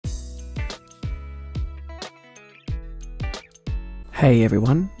Hey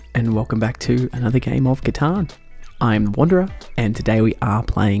everyone, and welcome back to another game of Catan. I'm the Wanderer, and today we are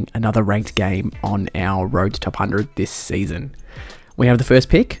playing another ranked game on our Road to Top 100 this season. We have the first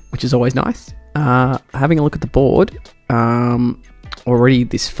pick, which is always nice. Having a look at the board, already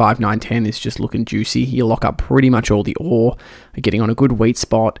this 5, 9, 10 is just looking juicy. You lock up pretty much all the ore, you're getting on a good wheat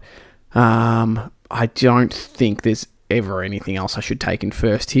spot. I don't think there's ever anything else I should take in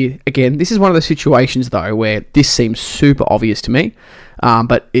first here. Again, this is one of those situations though where this seems super obvious to me,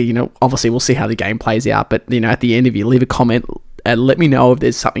 but you know, obviously we'll see how the game plays out. But you know, at the end of you leave a comment and let me know if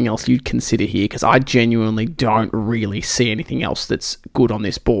there's something else you'd consider here, because I genuinely don't really see anything else that's good on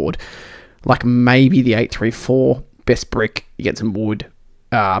this board. Like maybe the 834 best brick, you get some wood,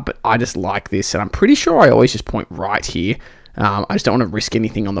 but I just like this, and I'm pretty sure I always just point right here. I just don't want to risk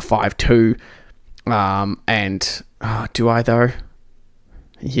anything on the 5-2. Do I though?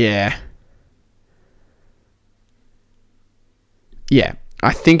 Yeah,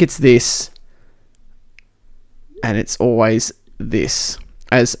 I think it's this, and it's always this,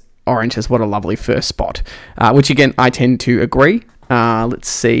 as orange has what a lovely first spot, which again I tend to agree. Let's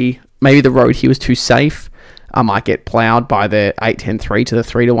see, maybe the road here was too safe. I might get ploughed by the 8-10-3 to the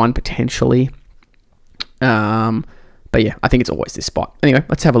 3-1 potentially. But yeah, I think it's always this spot. Anyway,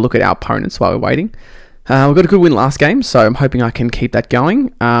 let's have a look at our opponents while we're waiting. We got a good win last game, so I'm hoping I can keep that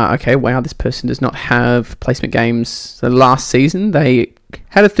going. Okay, wow, this person does not have placement games. So last season, they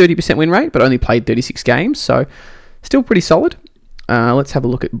had a 30% win rate, but only played 36 games, so still pretty solid. Let's have a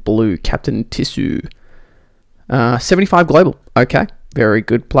look at blue, Captain Tissue. 75 global, okay, very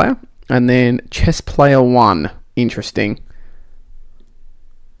good player. And then chess player 1, interesting.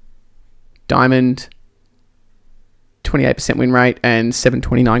 Diamond, 28% win rate and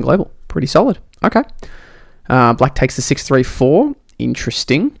 729 global. Pretty solid. Okay. Black takes the 634.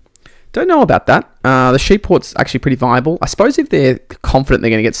 Interesting. Don't know about that. The sheep port's actually pretty viable. I suppose if they're confident they're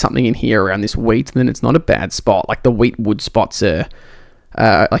going to get something in here around this wheat, then it's not a bad spot. Like the wheat wood spots are,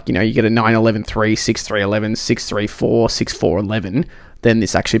 like, you know, you get a 9-11-3, 6-3-11, 6-3-4, 6-4-11, then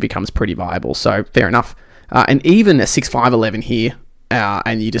this actually becomes pretty viable. So fair enough. And even a 6-5-11 here,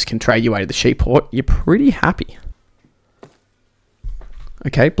 and you just can trade your way to the sheep port, you're pretty happy.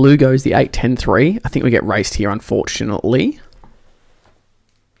 Okay, blue goes the 8-10-3. I think we get raced here, unfortunately.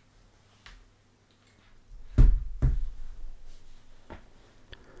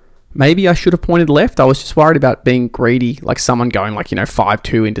 Maybe I should have pointed left. I was just worried about being greedy, like someone going like, you know,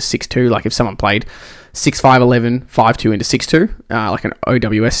 5-2 into 6-2. Like if someone played 6-5-11, 5-2 into 6-2, like an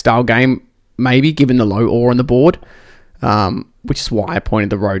OWS style game, maybe, given the low ore on the board, which is why I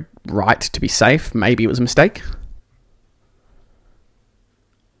pointed the road right to be safe. Maybe it was a mistake.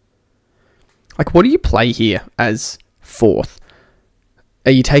 Like, what do you play here as fourth?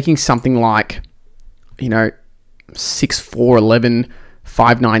 Are you taking something like, you know, 6-4-11,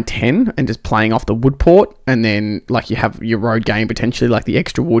 5-9-10 and just playing off the wood port, and then like you have your road game potentially, like the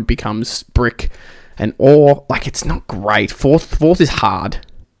extra wood becomes brick and ore? Like, it's not great. Fourth is hard.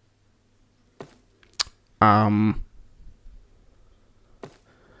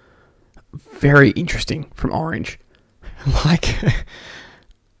 Very interesting from orange. Like,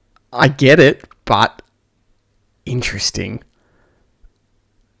 I get it, but interesting.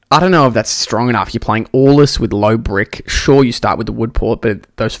 I don't know if that's strong enough. You're playing Aulus with low brick. Sure, you start with the wood port, but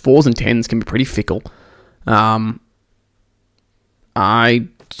those 4s and 10s can be pretty fickle. I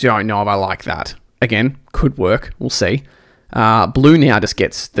don't know if I like that. Again, could work. We'll see. Blue now just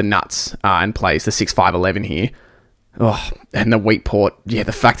gets the nuts and plays the 6-5-11 here. Oh, and the wheat port. Yeah,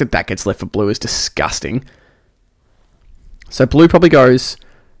 the fact that that gets left for blue is disgusting. So blue probably goes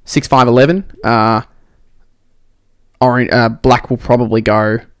 6-5-11. Black will probably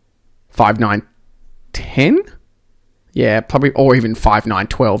go 5-9-10. Yeah, probably, or even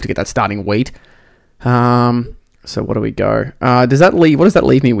 5-9-12 to get that starting wheat. So what do we go? What does that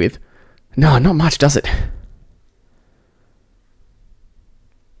leave me with? No, not much, does it?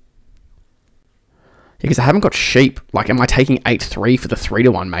 Because I haven't got sheep. Like, am I taking 8-3 for the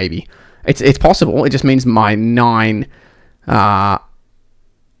 3-1 maybe? It's possible. It just means my 9...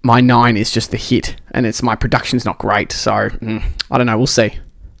 my 9 is just the hit, and my production's not great, so I don't know, we'll see.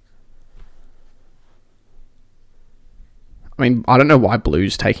 I mean, I don't know why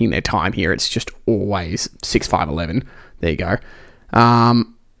blue's taking their time here. It's just always 6-5-11. There you go. I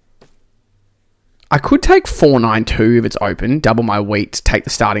could take 4-9-2 if it's open, double my wheat, take the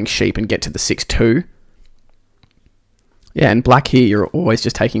starting sheep, and get to the 6-2. Yeah, and black here, you're always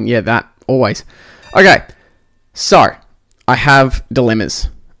just taking, yeah, that, always. Okay, so I have dilemmas.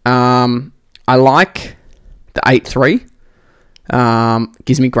 I like the 8-3.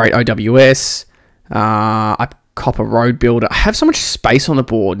 Gives me great OWS. I copper road builder. I have so much space on the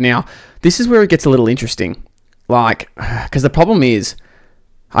board. Now, this is where it gets a little interesting. Like, because the problem is,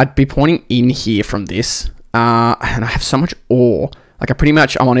 I'd be pointing in here from this, and I have so much ore. Like,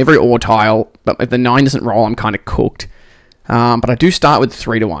 I'm on every ore tile, but if the 9 doesn't roll, I'm kind of cooked. But I do start with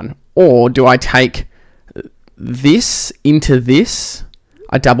 3-1. Or do I take this into this?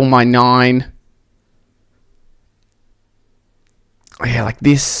 I double my 9. Yeah, like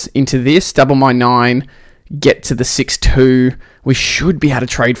this into this, double my 9, get to the 6-2. We should be able to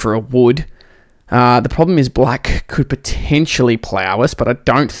trade for a wood. The problem is black could potentially plow us, but I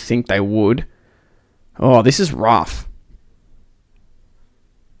don't think they would. Oh, this is rough.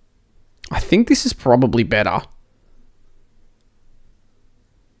 I think this is probably better.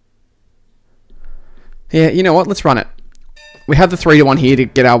 Yeah, you know what? Let's run it. We have the 3-1 here to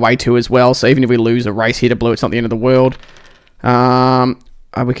get our way to as well, so even if we lose a race here to blue, it's not the end of the world.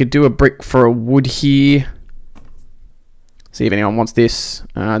 We could do a brick for a wood here. See if anyone wants this.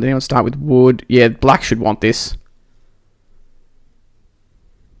 Did anyone start with wood? Yeah, black should want this.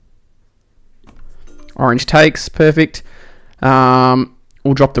 Orange takes. Perfect.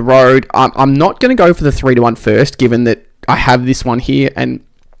 We'll drop the road. I'm not going to go for the 3-1 first, given that I have this one here, and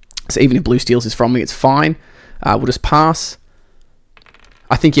so even if blue steals this from me, it's fine. We'll just pass.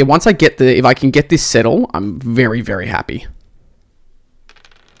 I think, yeah, once I get if I can get this settle, I'm very, very happy.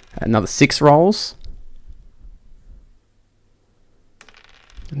 Another 6 rolls.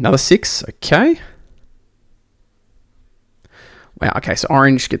 Another 6, okay. Wow, okay, so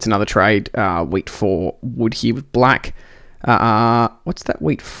orange gets another trade. Wheat for wood here with black. What's that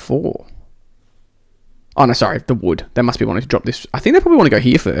wheat for? Oh, no, sorry, the wood. They must be wanting to drop this. I think they probably want to go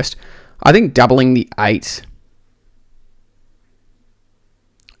here first. I think doubling the 8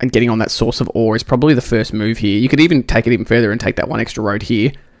 and getting on that source of ore is probably the first move here. You could even take it even further and take that one extra road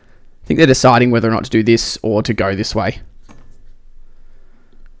here. I think they're deciding whether or not to do this or to go this way.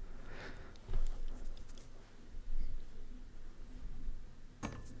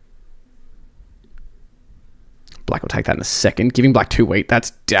 Black will take that in a second. Giving black 2 wheat,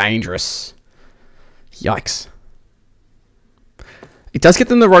 that's dangerous. Yikes. It does get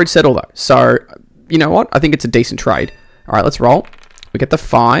them the road settle though. So, you know what? I think it's a decent trade. All right, let's roll. We get the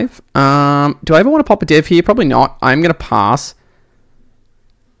 5. Do I ever want to pop a dev here? Probably not. I'm going to pass.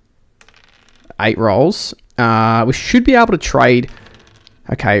 8 rolls. We should be able to trade.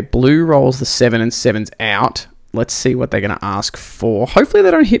 Okay, blue rolls the 7 and 7's out. Let's see what they're going to ask for. Hopefully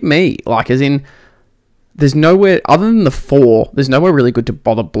they don't hit me. Like, as in, there's nowhere, other than the 4, there's nowhere really good to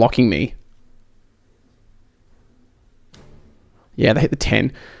bother blocking me. Yeah, they hit the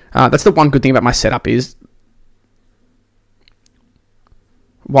 10. That's the one good thing about my setup is,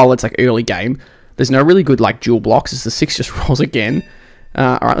 while it's like early game, there's no really good like dual blocks as the 6 just rolls again.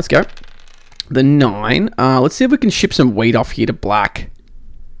 All right, let's go. The 9. Let's see if we can ship some wheat off here to black.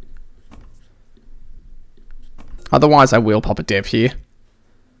 Otherwise, I will pop a dev here.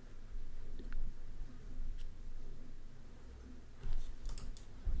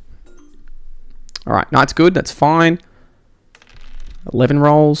 All right, knight's good. That's fine. 11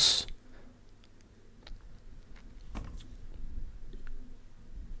 rolls.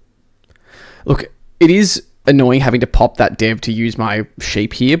 Look, it is annoying having to pop that dev to use my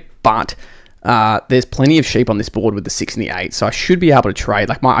sheep here, but there's plenty of sheep on this board with the 6 and the 8, so I should be able to trade.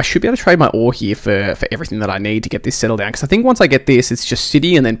 Like I should be able to trade my ore here for everything that I need to get this settled down. Because I think once I get this, it's just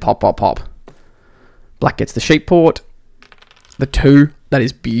city and then pop, pop, pop. Black gets the sheep port. The 2, that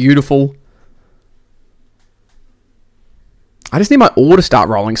is beautiful. I just need my ore to start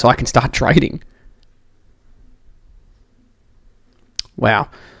rolling so I can start trading. Wow.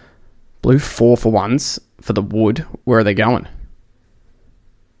 Blue 4 for 1s for the wood. Where are they going?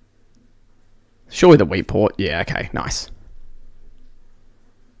 Surely the wheat port. Yeah, okay, nice.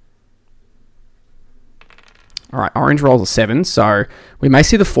 All right, orange rolls a 7, so we may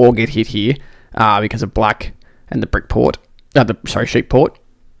see the 4 get hit here because of black and the brick port. Sheep port.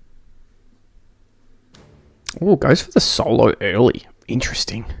 Oh, goes for the solo early.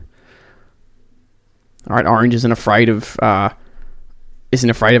 Interesting. All right, orange isn't afraid of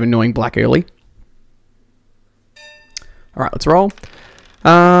annoying black early. All right, let's roll.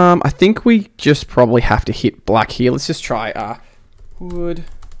 I think we just probably have to hit black here. Let's just try wood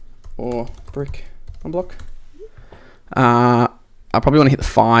or brick on block. I probably want to hit the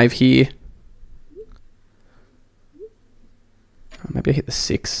 5 here. Maybe I hit the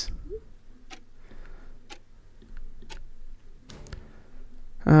 6.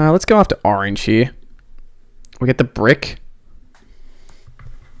 Let's go after orange here. We get the brick.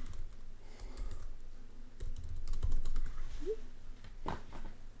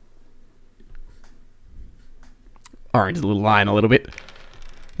 Orange is a little lying a little bit.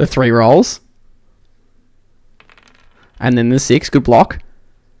 The 3 rolls. And then the 6. Good block.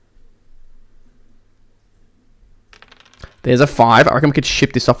 There's a 5. I reckon we could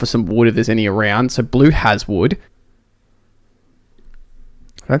ship this off for some wood if there's any around. So blue has wood.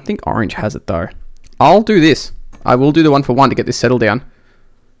 I don't think orange has it though. I'll do this. I will do the 1 for 1 to get this settled down.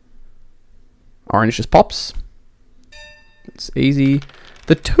 Orange just pops. It's easy.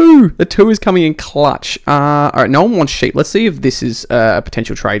 The 2! The 2 is coming in clutch. Alright, no one wants sheep. Let's see if this is a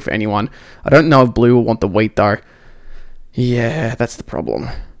potential trade for anyone. I don't know if blue will want the wheat though. Yeah, that's the problem.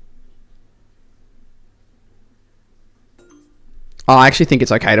 I actually think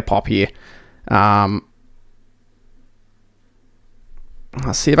it's okay to pop here. I'll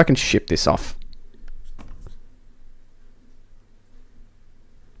see if I can ship this off.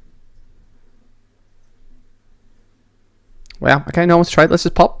 Wow, okay, no one's trade. Let's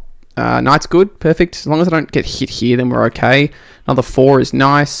just pop. Knight's good, perfect. As long as I don't get hit here, then we're okay. Another 4 is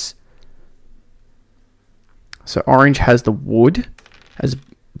nice. So orange has the wood, as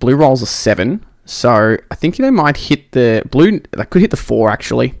blue rolls a 7. So I think they might hit the blue. They could hit the 4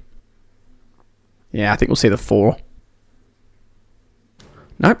 actually. Yeah, I think we'll see the 4.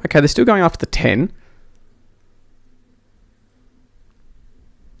 Nope. Okay, they're still going after the 10.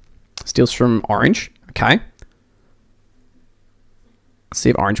 Steals from orange. Okay. Let's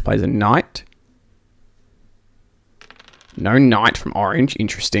see if orange plays a knight. No knight from orange.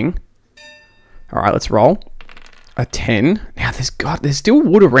 Interesting. All right, let's roll. A 10. Now there's still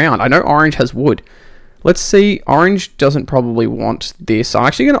wood around. I know orange has wood. Let's see. Orange doesn't probably want this. I'm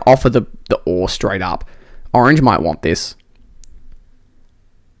actually going to offer the ore straight up. Orange might want this.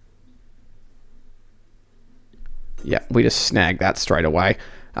 Yeah, we just snag that straight away.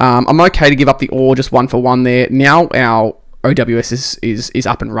 I'm okay to give up the ore, just 1 for 1 there. Now our OWS is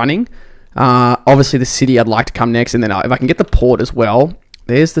up and running. Obviously the city I'd like to come next, and then if I can get the port as well.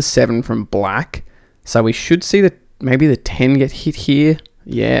 There's the 7 from black. So we should see maybe the 10 get hit here.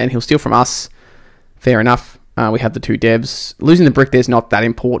 Yeah, and he'll steal from us. Fair enough. We have the 2 devs. Losing the brick there's not that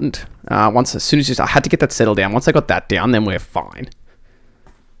important. As soon as I had to get that settled down. Once I got that down, then we're fine.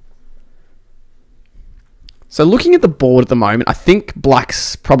 So looking at the board at the moment, I think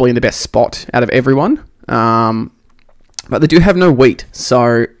black's probably in the best spot out of everyone. But they do have no wheat,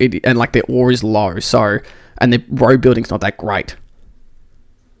 and like their ore is low, and their road building's not that great.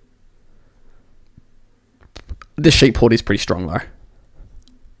 The sheep port is pretty strong though.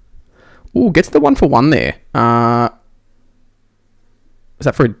 Ooh, gets the 1 for 1 there. Is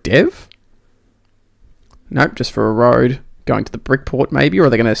that for a dev? Nope, just for a road. Going to the brick port maybe, or are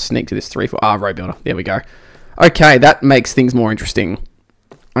they going to sneak to this 3 for road builder? There we go. Okay, that makes things more interesting.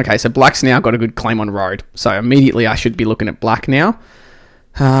 Okay, so black's now got a good claim on road. So immediately I should be looking at black now.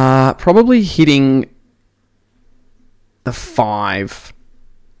 Probably hitting the 5.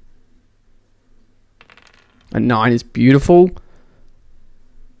 A 9 is beautiful.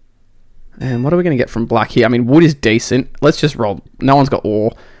 And what are we going to get from black here? I mean, wood is decent. Let's just roll. No one's got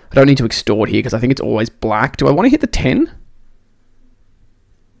ore. I don't need to extort here because I think it's always black. Do I want to hit the 10?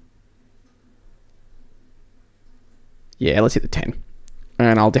 Yeah, let's hit the 10.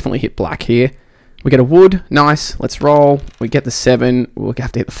 And I'll definitely hit black here. We get a wood. Nice. Let's roll. We get the 7. We'll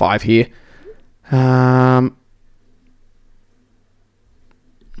have to hit the 5 here.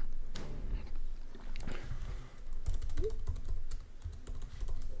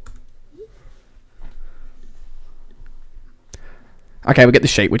 Okay, we get the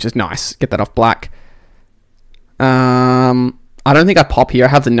sheep, which is nice. Get that off black. I don't think I pop here. I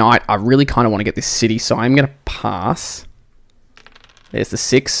have the knight. I really kind of want to get this city, so I'm going to pass. There's the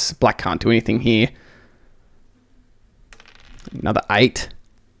 6. Black can't do anything here. Another 8.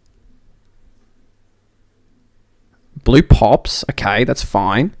 Blue pops. Okay, that's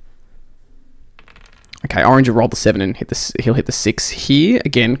fine. Okay, orange will roll the 7 and he'll hit the 6 here.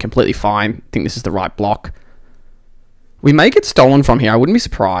 Again, completely fine. I think this is the right block. We may get stolen from here. I wouldn't be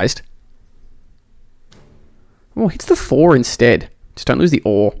surprised. Oh, hits the 4 instead. Just don't lose the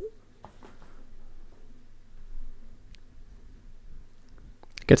ore.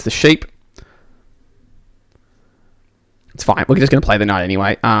 Gets the sheep. It's fine. We're just going to play the knight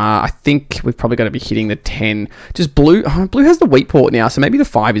anyway. I think we've probably got to be hitting the 10. Just blue. Oh, blue has the wheat port now, so maybe the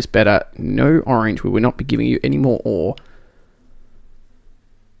 5 is better. No orange. We will not be giving you any more ore.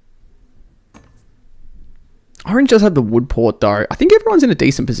 Orange does have the wood port, though. I think everyone's in a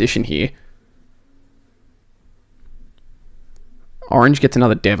decent position here. Orange gets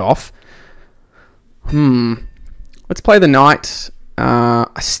another dev off. Let's play the knight.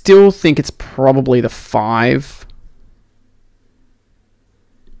 I still think it's probably the 5.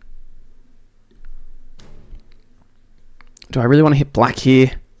 Do I really want to hit black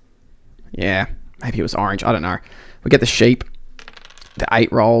here? Yeah, maybe it was orange. I don't know. We get the sheep. The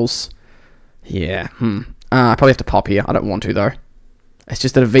 8 rolls. Yeah, I probably have to pop here. I don't want to, though. It's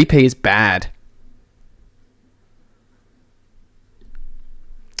just that a VP is bad.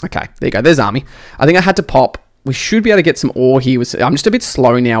 Okay, there you go. There's army. I think I had to pop. We should be able to get some ore here. I'm just a bit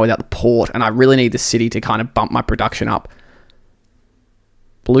slow now without the port, and I really need the city to kind of bump my production up.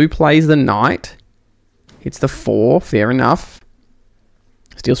 Blue plays the knight. Hits the 4. Fair enough.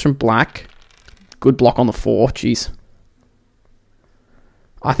 Steals from black. Good block on the 4. Jeez.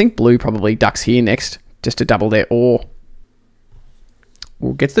 I think blue probably ducks here next, just to double their ore.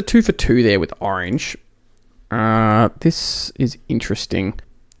 Well, gets the 2 for 2 there with orange. This is interesting.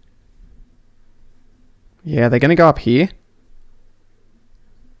 Yeah, they're going to go up here.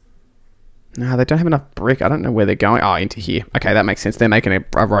 No, they don't have enough brick. I don't know where they're going. Oh, into here. Okay, that makes sense. They're making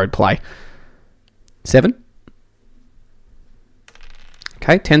a road play. 7.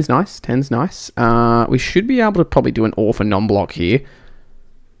 Okay, 10's nice. 10's nice. We should be able to probably do an ore for non-block here.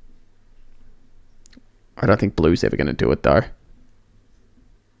 I don't think blue's ever going to do it, though.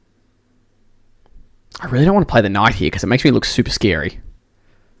 I really don't want to play the knight here because it makes me look super scary.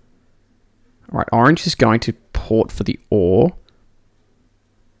 Alright, orange is going to port for the ore.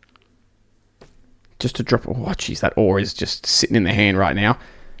 Just to drop... Oh, jeez, that ore is just sitting in the hand right now.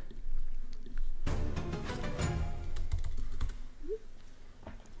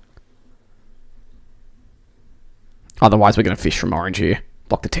 Otherwise, we're going to fish from orange here.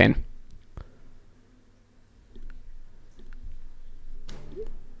 Block the 10.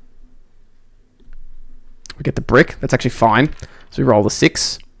 We get the brick. That's actually fine. So we roll the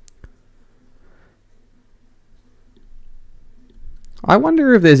 6. I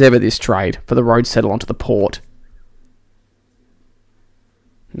wonder if there's ever this trade for the road settle onto the port.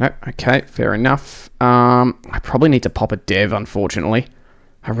 No, okay, fair enough. I probably need to pop a dev, unfortunately.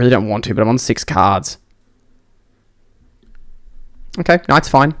 I really don't want to, but I'm on 6 cards. Okay, knight's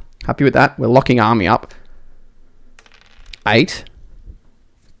fine. Happy with that. We're locking army up. 8.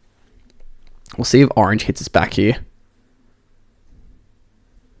 We'll see if orange hits us back here.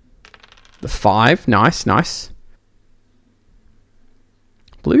 The 5. Nice, nice.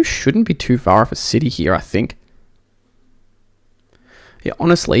 Blue shouldn't be too far off a city here, I think. Yeah,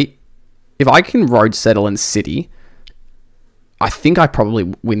 honestly, if I can road settle in city, I think I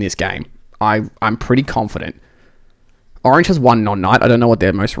probably win this game. I'm pretty confident. Orange has 1 non-knight. I don't know what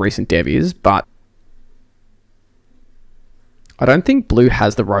their most recent dev is, but I don't think blue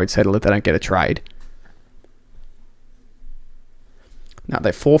has the road settle if they don't get a trade. Now,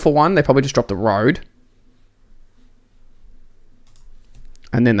 they're 4 for 1. They probably just drop the road.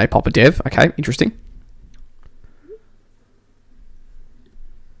 And then they pop a dev. Okay, interesting.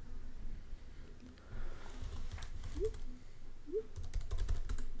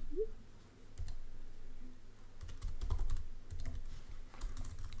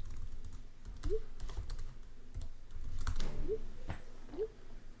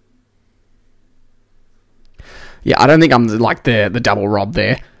 Yeah, I don't think I'm like the double rob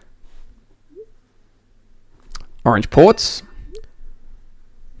there. Orange ports.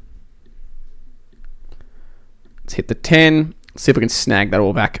 Let's hit the 10. See if we can snag that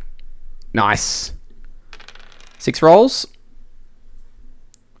all back. Nice. 6 rolls.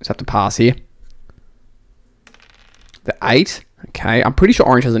 Just have to pass here. The 8. Okay, I'm pretty sure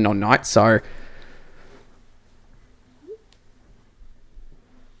orange has a non-knight, so...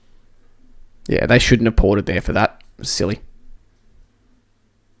 Yeah, they shouldn't have ported there for that. It was silly.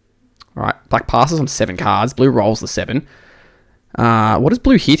 Alright, black passes on 7 cards. Blue rolls the 7. What does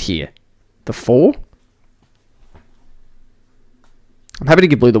blue hit here? The 4? I'm happy to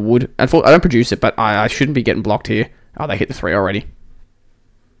give blue the wood. I don't produce it, but I shouldn't be getting blocked here. Oh, they hit the 3 already.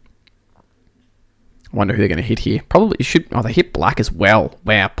 I wonder who they're going to hit here. Probably it should... Oh, they hit black as well.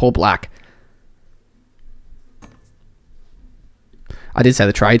 Wow, poor black. I did say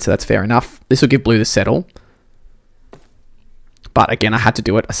the trade, so that's fair enough. This will give blue the settle. But again, I had to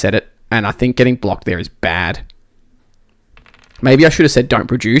do it. I said it. And I think getting blocked there is bad. Maybe I should have said don't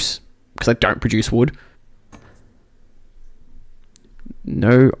produce. Because I don't produce wood.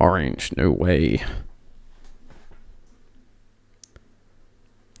 No orange. No way.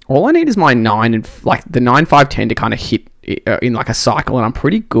 All I need is my 9 and like the 9, 5, 10 to kind of hit in like a cycle. And I'm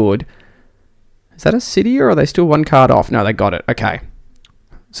pretty good. Is that a city or are they still 1 card off? No, they got it. Okay.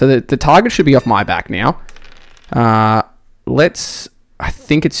 So the target should be off my back now. Let's... I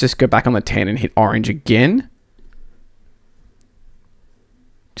think it's just go back on the 10 and hit orange again.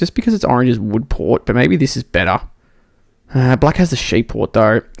 Just because it's orange's wood port, but maybe this is better. Black has the sheep port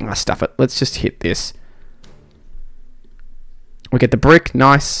though. Stuff it. Let's just hit this. We get the brick.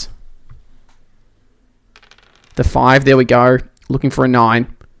 Nice. The 5. There we go. Looking for a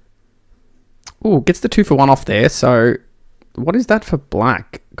 9. Ooh, gets the 2 for 1 off there. So, what is that for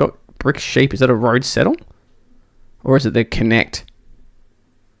black? Got brick sheep. Is that a road settle? Or is it the connect?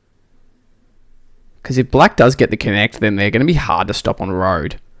 Because if black does get the connect, then they're going to be hard to stop on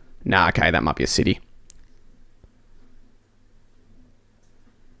road. Nah, okay, that might be a city.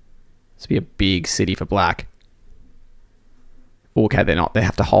 This would be a big city for black. Okay, they're not. They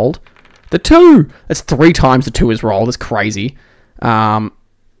have to hold. The 2! That's 3 times the 2 is rolled. That's crazy. If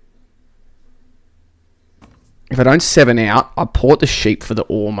I don't 7 out, I port the sheep for the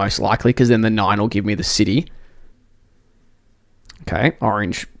ore most likely, because then the 9 will give me the city. Okay,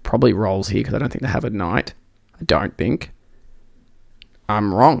 orange probably rolls here because I don't think they have a knight. I don't think.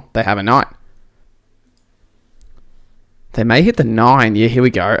 I'm wrong. They have a knight. They may hit the 9. Yeah, here we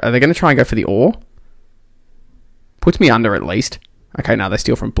go. Are they going to try and go for the ore? Puts me under at least. Okay, no, they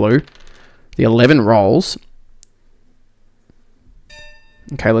steal from blue. The 11 rolls.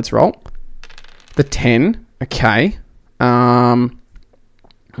 Okay, let's roll. The 10. Okay.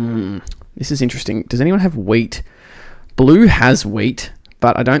 This is interesting. Does anyone have wheat? Blue has wheat,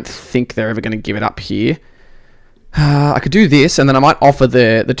 but I don't think they're ever going to give it up here. I could do this, and then I might offer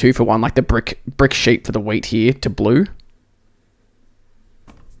the 2 for 1, like the brick sheep for the wheat here to blue.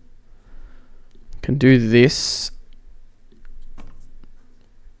 Can do this.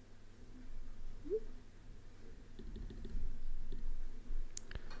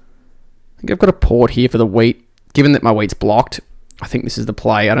 I think I've got a port here for the wheat. Given that my wheat's blocked, I think this is the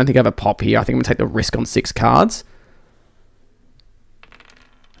play. I don't think I have a pop here. I think I'm going to take the risk on 6 cards.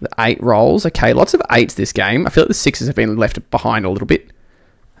 The 8 rolls. Okay, lots of 8s this game. I feel like the 6s have been left behind a little bit.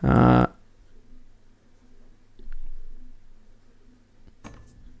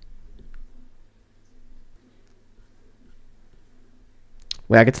 Wow,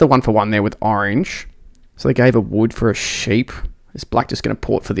 gets the 1 for 1 there with orange. So they gave a wood for a sheep. Is black just going to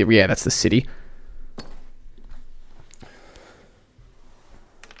port for the... Yeah, that's the city.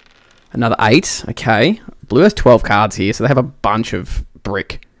 Another 8. Okay. Blue has 12 cards here, so they have a bunch of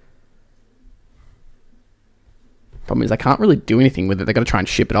brick. Problem is I can't really do anything with it. They've got to try and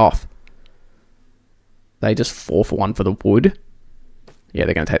ship it off. They just 4 for 1 for the wood. Yeah,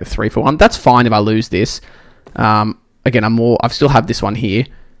 they're going to take the 3 for 1. That's fine if I lose this. Again, I still have this one here.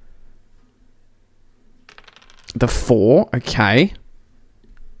 The 4, okay.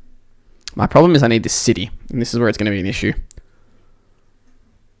 My problem is I need this city, and this is where it's going to be an issue.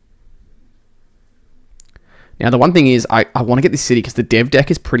 Now, the one thing is I want to get this city because the dev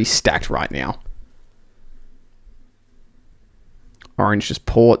deck is pretty stacked right now. Orange just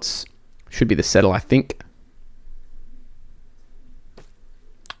ports. Should be the settle, I think.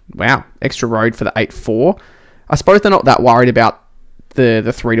 Wow, extra road for the 8-4. I suppose they're not that worried about the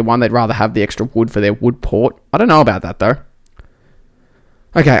 3-1. They'd rather have the extra wood for their wood port. I don't know about that, though.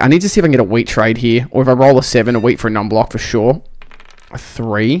 Okay, I need to see if I can get a wheat trade here. Or if I roll a 7, a wheat for a non-block for sure. A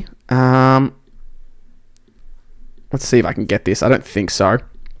 3. Let's see if I can get this. I don't think so.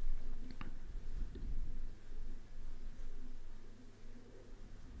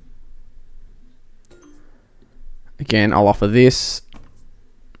 Again, I'll offer this.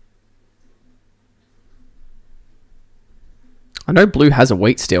 I know blue has a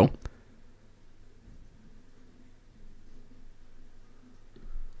wheat still.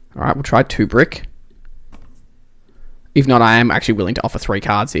 Alright, we'll try 2 brick. If not, I am actually willing to offer 3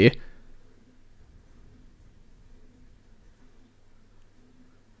 cards here.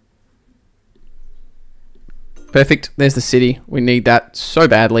 Perfect. There's the city. We need that so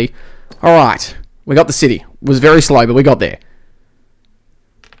badly. Alright, we got the city. It was very slow, but we got there.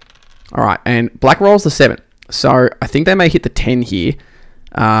 Alright, and black rolls the 7. So, I think they may hit the 10 here.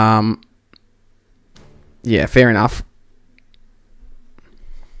 Yeah, fair enough.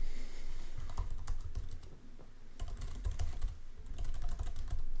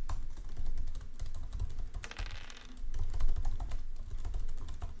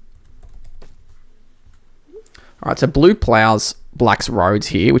 Alright, so blue plows black's roads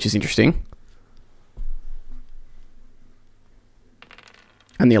here, which is interesting.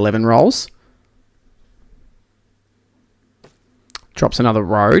 And the 11 rolls. Drops another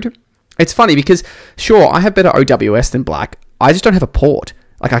road. It's funny because, sure, I have better OWS than black. I just don't have a port.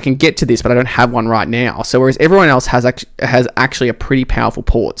 Like, I can get to this, but I don't have one right now. So, whereas everyone else has actually a pretty powerful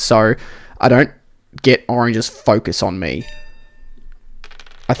port. So, I don't get orange's focus on me.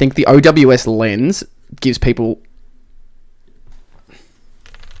 I think the OWS lens gives people...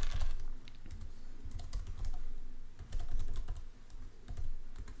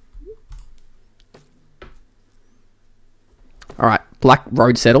 Alright, black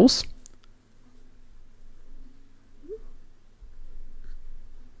road settles.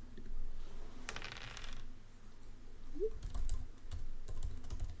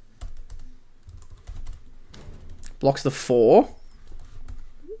 Blocks the 4.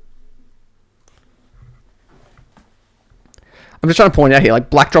 I'm just trying to point out here, like,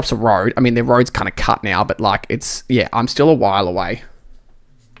 black drops a road. I mean, their road's kind of cut now, but, like, it's... Yeah, I'm still a while away.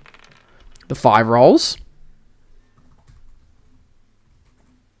 The 5 rolls.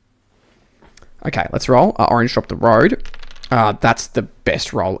 Okay, let's roll. Orange dropped the road. That's the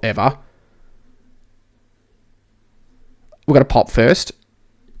best roll ever. We've got to pop first.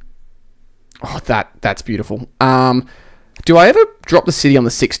 Oh, that's beautiful. Do I ever drop the city on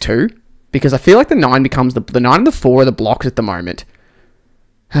the 6-2? Because I feel like the 9 becomes the 9 and the 4 are the blocks at the moment.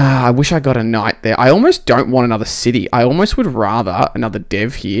 I wish I got a knight there. I almost don't want another city. I almost would rather another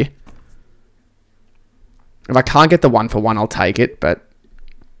dev here. If I can't get the 1-for-1, I'll take it, but...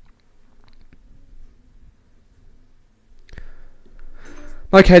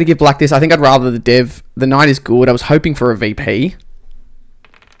 Okay to give black this. I think I'd rather the dev. The knight is good. I was hoping for a VP.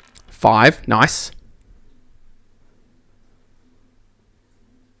 5. Nice.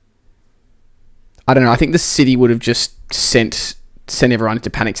 I don't know. I think the city would have just sent everyone into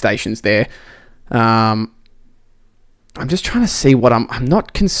panic stations there. I'm just trying to see what I'm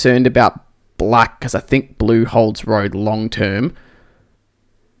not concerned about black because I think blue holds road long term.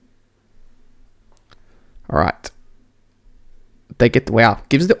 All right. They get the... Wow.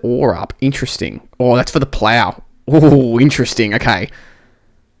 Gives the ore up. Interesting. Oh, that's for the plow. Oh, interesting. Okay.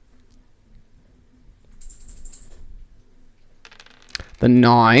 The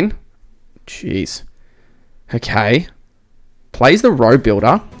 9. Jeez. Okay. Plays the road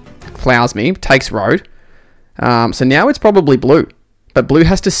builder. Plows me. Takes road. So now it's probably blue. But blue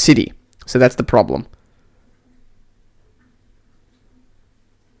has to city. So that's the problem.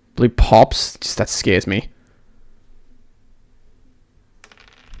 Blue pops. Just, that scares me.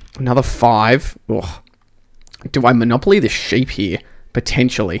 Another 5. Ugh. Do I monopoly the sheep here?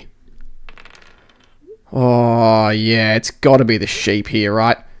 Potentially. Oh, yeah. It's got to be the sheep here,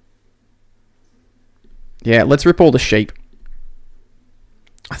 right? Yeah, let's rip all the sheep.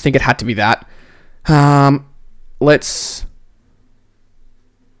 I think it had to be that. Let's...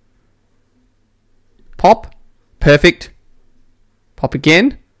 Pop. Perfect. Pop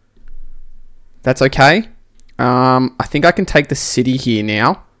again. That's okay. I think I can take the city here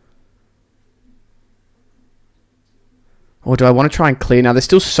now. Or do I want to try and clear? Now, there's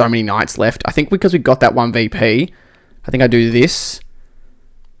still so many knights left. I think because we got that 1 VP, I think I do this.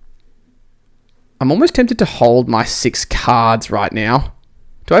 I'm almost tempted to hold my 6 cards right now.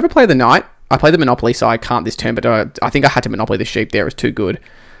 Do I ever play the knight? I play the monopoly, so I can't this turn, but I think I had to monopoly the sheep there. It was too good.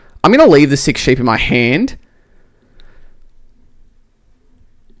 I'm going to leave the 6 sheep in my hand.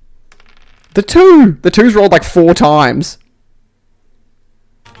 The 2! The 2's rolled like 4 times.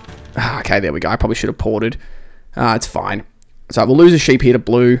 Okay, there we go. I probably should have ported. It's fine. So we'll lose a sheep here to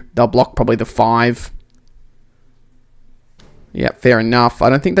blue. They'll block probably the 5. Yeah, fair enough. I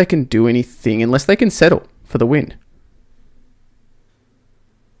don't think they can do anything unless they can settle for the win.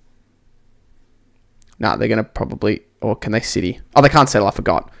 Nah, they're going to probably... Or can they city? Oh, they can't settle. I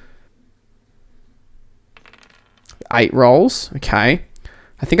forgot. 8 rolls. Okay.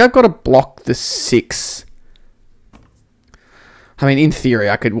 I think I've got to block the 6. I mean, in theory,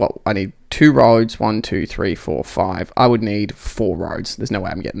 I could... What? I need 2 roads. 1, 2, 3, 4, 5. I would need 4 roads. There's no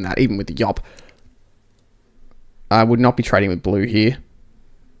way I'm getting that, even with the yop. I would not be trading with blue here.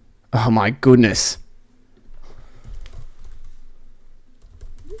 Oh my goodness.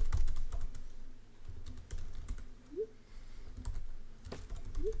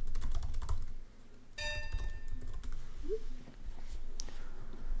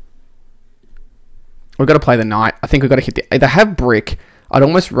 We've got to play the knight. I think we've got to hit the... They have brick. I'd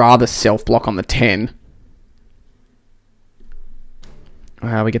almost rather self-block on the 10.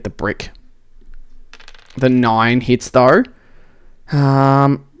 We get the brick. The 9 hits, though.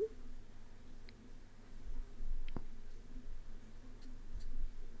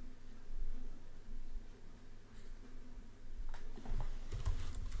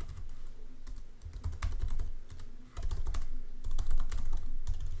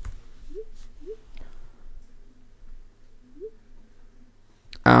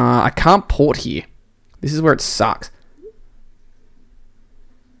 I can't port here. This is where it sucks.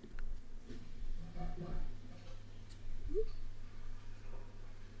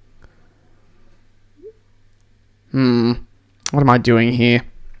 What am I doing here?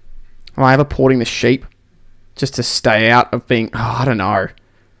 Am I ever porting the sheep? Just to stay out of being... Oh, I don't know.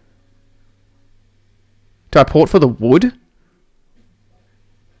 Do I port for the wood?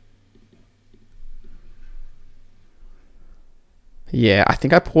 Yeah, I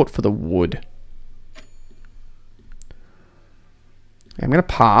think I port for the wood. I'm going to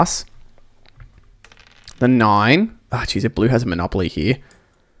pass. The 9. Oh, jeez, if blue has a monopoly here.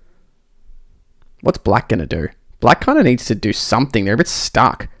 What's black going to do? Black kind of needs to do something. They're a bit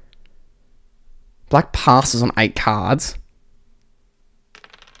stuck. Black passes on 8 cards.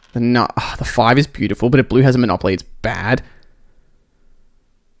 The 5 is beautiful, but if blue has a monopoly, it's bad.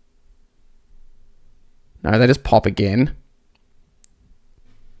 No, they just pop again.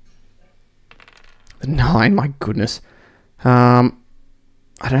 The 9, my goodness. I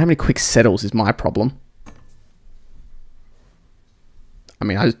don't have any quick settles is my problem. I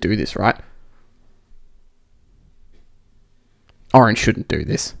mean, I just do this, right? Orange shouldn't do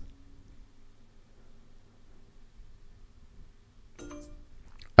this.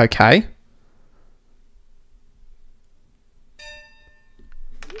 Okay.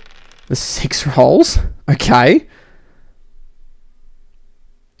 The 6 rolls. Okay.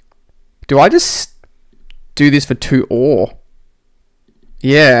 Do I just do this for 2 ore?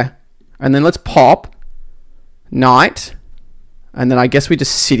 Yeah. And then let's pop. Knight. And then I guess we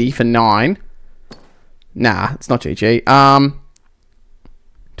just city for 9. Nah, it's not GG.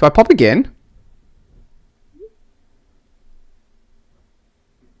 Do I pop again?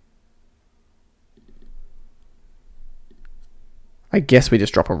 I guess we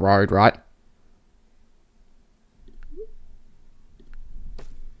just drop a road, right?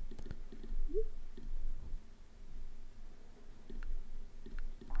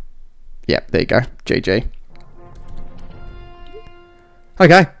 Yep, there you go. GG.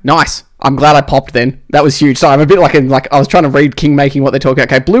 Okay, nice. I'm glad I popped then. That was huge. Sorry, I'm a bit like I was trying to read king making what they're talking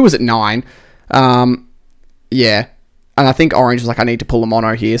about. Okay, blue was at 9. Yeah. And I think orange was like, I need to pull a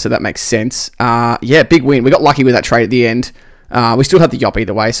mono here, so that makes sense. Yeah, big win. We got lucky with that trade at the end. We still had the yop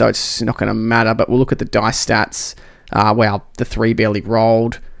either way, so it's not going to matter. But we'll look at the dice stats. Wow, the 3 barely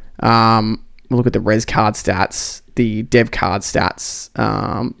rolled. We'll look at the res card stats, the dev card stats,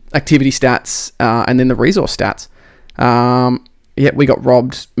 activity stats, and then the resource stats. Yeah, we got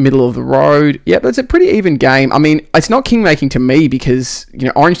robbed middle of the road. Yeah, but it's a pretty even game. I mean, it's not king making to me because, you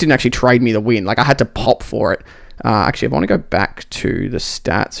know, orange didn't actually trade me the win. Like, I had to pop for it. Actually, if I want to go back to the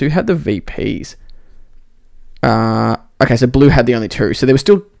stats, who had the VPs? Okay, so blue had the only 2. So there were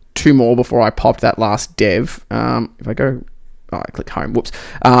still 2 more before I popped that last dev. If I go... Oh, I click home. Whoops.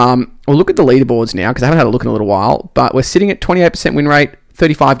 We'll look at the leaderboards now because I haven't had a look in a little while. But we're sitting at 28% win rate,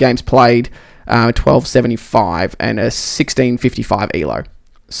 35 games played, 1275, and a 1655 elo.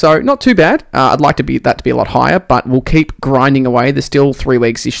 So not too bad. I'd like that to be a lot higher, but we'll keep grinding away. There's still 3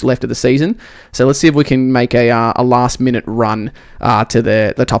 weeks-ish left of the season. So let's see if we can make a last-minute run to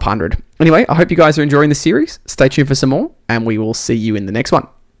the top 100. Anyway, I hope you guys are enjoying the series. Stay tuned for some more, and we will see you in the next one.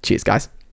 Cheers, guys.